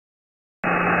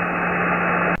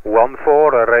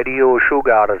Radio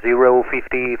Sugar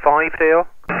 055, Theo.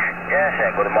 Yes,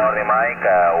 good morning, Mike.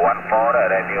 14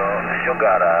 Radio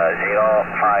Sugar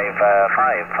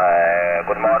 055.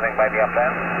 Good morning, my dear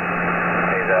friend.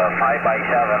 It's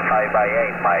 5x7,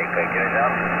 5x8, Mike.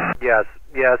 QSL? Yes,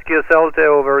 QSL,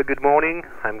 Theo, very good morning.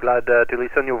 I'm glad to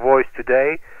listen your voice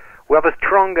today. We have a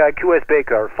strong QS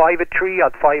Baker, 5 at 3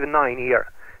 at 5 and 9 here.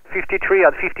 53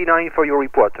 at 59 for your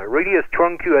report. Really a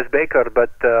strong QS Baker,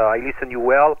 but I listen you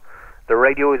well. The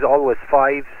radio is always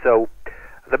 5, so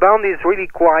the band is really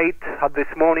quiet at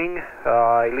this morning.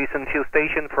 I listen few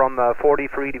stations from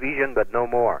 43 division, but no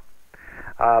more.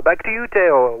 Back to you,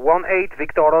 Theo. 18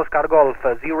 Victor Oscar Golf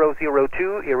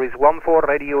 002. Here is 14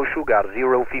 Radio Sugar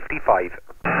 055.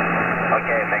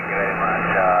 Okay, thank you very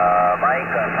much.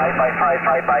 Mike,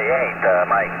 5x5, 5x8.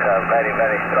 Mike, very,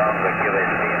 very strong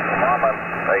QSB at the moment.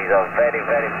 There is a very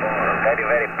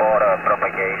poor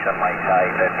propagation my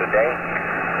side today.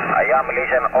 I am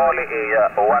listening only 14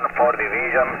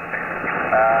 division,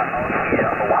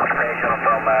 only one station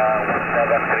from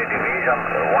 173 division,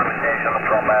 one station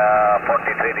from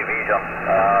 43 division.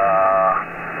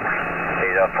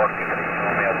 Is a 43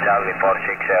 Romeo Charlie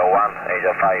 461, is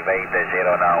a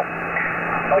 580 now.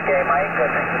 Okay, Mike,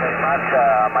 thank you very much.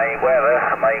 My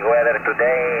weather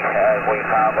today we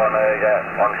have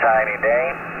on sunny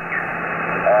day.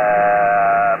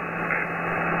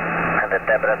 The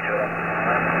temperature.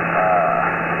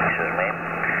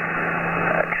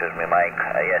 Excuse me, Mike.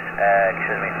 Yes,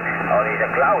 excuse me. Oh, it's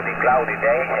a cloudy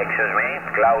day. Excuse me,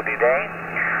 cloudy day.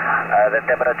 The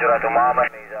temperature at the moment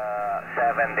is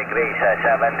 7 degrees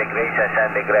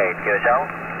centigrade. QSL?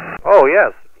 Oh,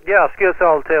 yes. Yes,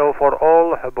 QSL, Theo, for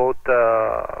all about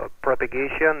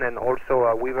propagation and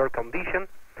also weather condition.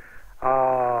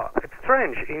 It's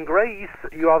strange. In Greece,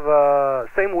 you have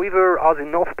same weather as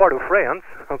in north part of France.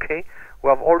 Okay, we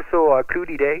have also a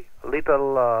cloudy day,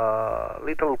 little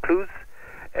clouds,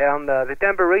 and the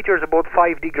temperature is about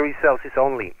 5 degrees Celsius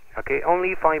only. Okay,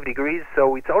 only 5 degrees.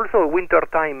 So it's also winter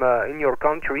time in your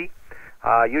country.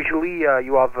 Usually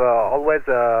you have always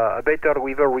a better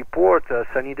weather report,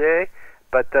 sunny day.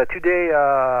 But today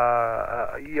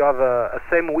you have a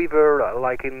same weather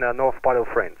like in north part of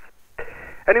France.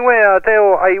 Anyway,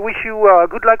 Theo, I wish you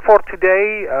good luck for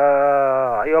today.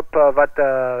 I hope that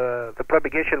the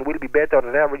propagation will be better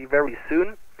very, very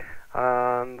soon,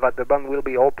 and that the band will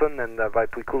be open and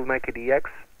that we could make it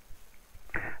EX.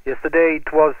 Yesterday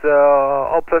it was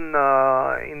open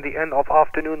in the end of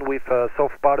afternoon with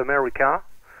South Part America.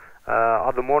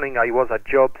 At the morning I was at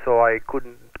job, so I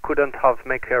couldn't have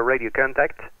make a radio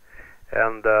contact,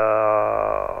 and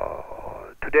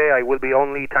today I will be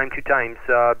only time to times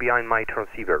behind my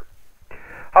transceiver.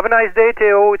 Have a nice day,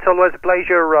 Theo. It's always a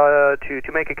pleasure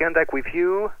to make a contact with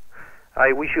you.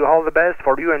 I wish you all the best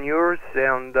for you and yours,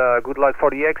 and good luck for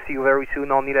the X. See you very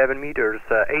soon on 11 meters.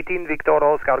 18 Victor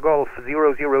Oscar Golf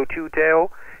 002, Theo.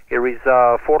 Here is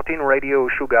 14 Radio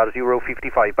Sugar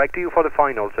 055. Back to you for the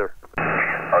final, sir.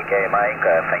 Okay, Mike,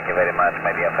 thank you very much,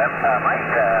 my dear friend. Mike,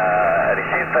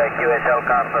 received a QSL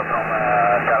card from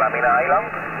Salamina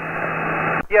Island?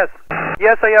 Yes,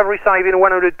 I have received in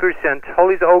 100%. All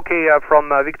is okay from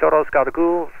Victor Oscar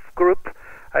Golf Group.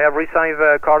 I have received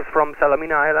cards from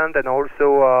Salamina Island and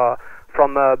also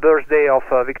from birthday of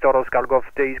Victor Oscar Golf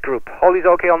Days Group. All is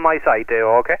okay on my side,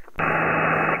 Theo, okay?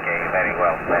 Okay, very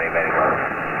well, very well.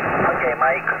 Okay,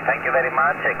 Mike, thank you very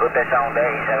much. A good sound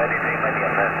day, 73, my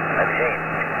dear friend.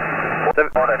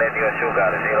 Radio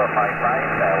Sugar 055,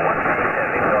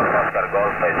 18 Victor Oscar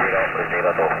Golf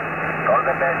 002. All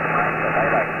the best, Mike.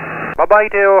 Bye-bye. Bye-bye,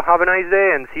 Theo. Have a nice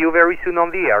day and see you very soon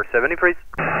on the air. 73.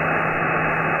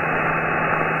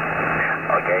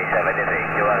 Okay, 73.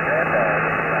 QRZ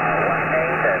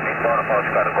 18 Victor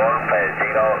Oscar Golf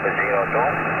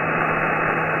 002.